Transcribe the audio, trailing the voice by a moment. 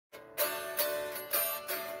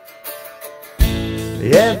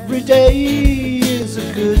Every day is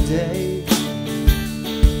a good day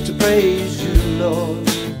to praise you, Lord.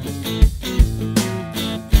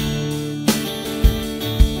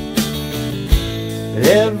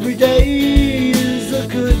 Every day is a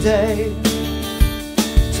good day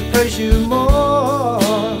to praise you more.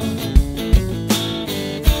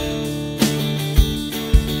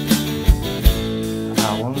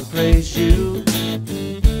 I want to praise you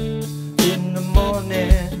in the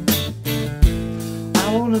morning.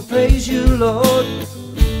 I want to praise you, Lord,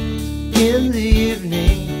 in the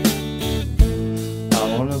evening.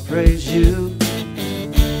 I want to praise you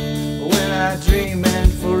when I dream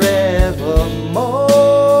and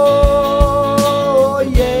forevermore,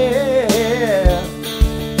 yeah.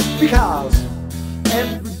 Because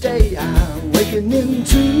every day I'm waking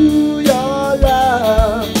into your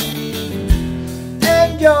love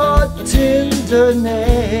and your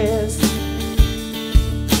tenderness.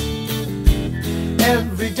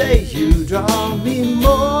 Every day you draw me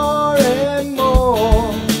more and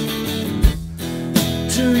more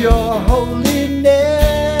to your holiness.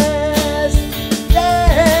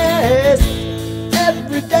 Yes,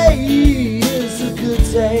 every day is a good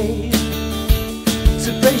day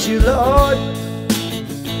to praise you, Lord.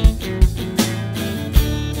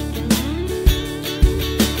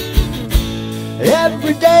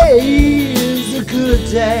 Every day is a good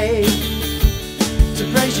day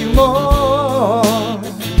to praise you more.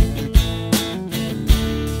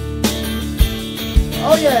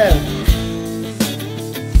 Oh yeah.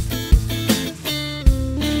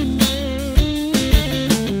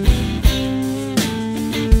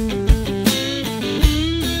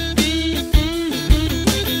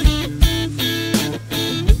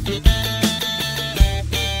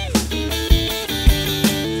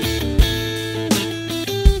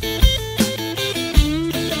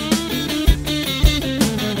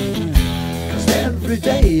 Every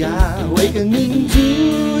day I awaken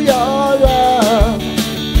into your love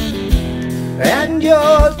and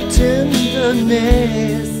your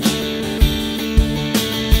tenderness.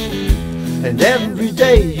 And every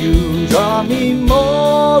day you draw me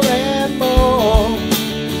more and more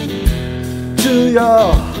to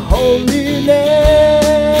your holiness.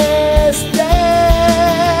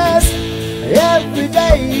 Yes, every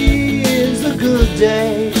day is a good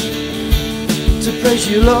day to praise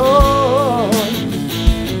you, Lord.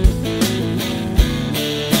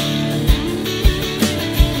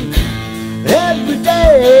 Every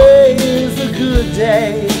day is a good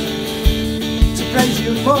day to praise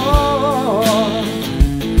you more.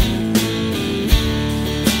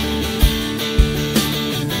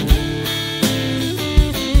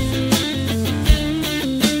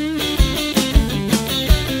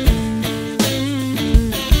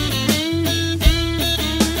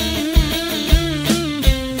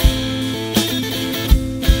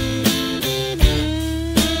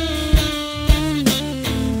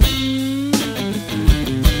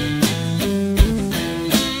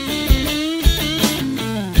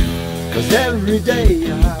 Cause every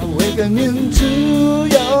day I awaken into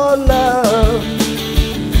your love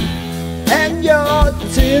and your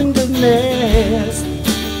tenderness.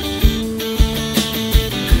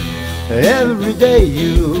 Every day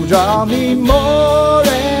you draw me more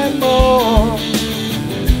and more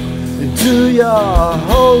into your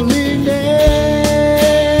holiness.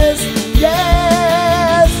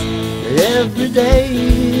 Yes, every day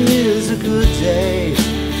is a good day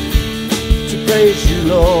to praise you,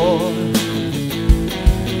 Lord.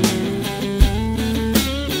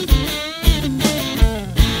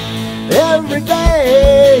 Every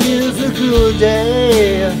day is a good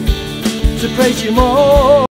day to praise you more.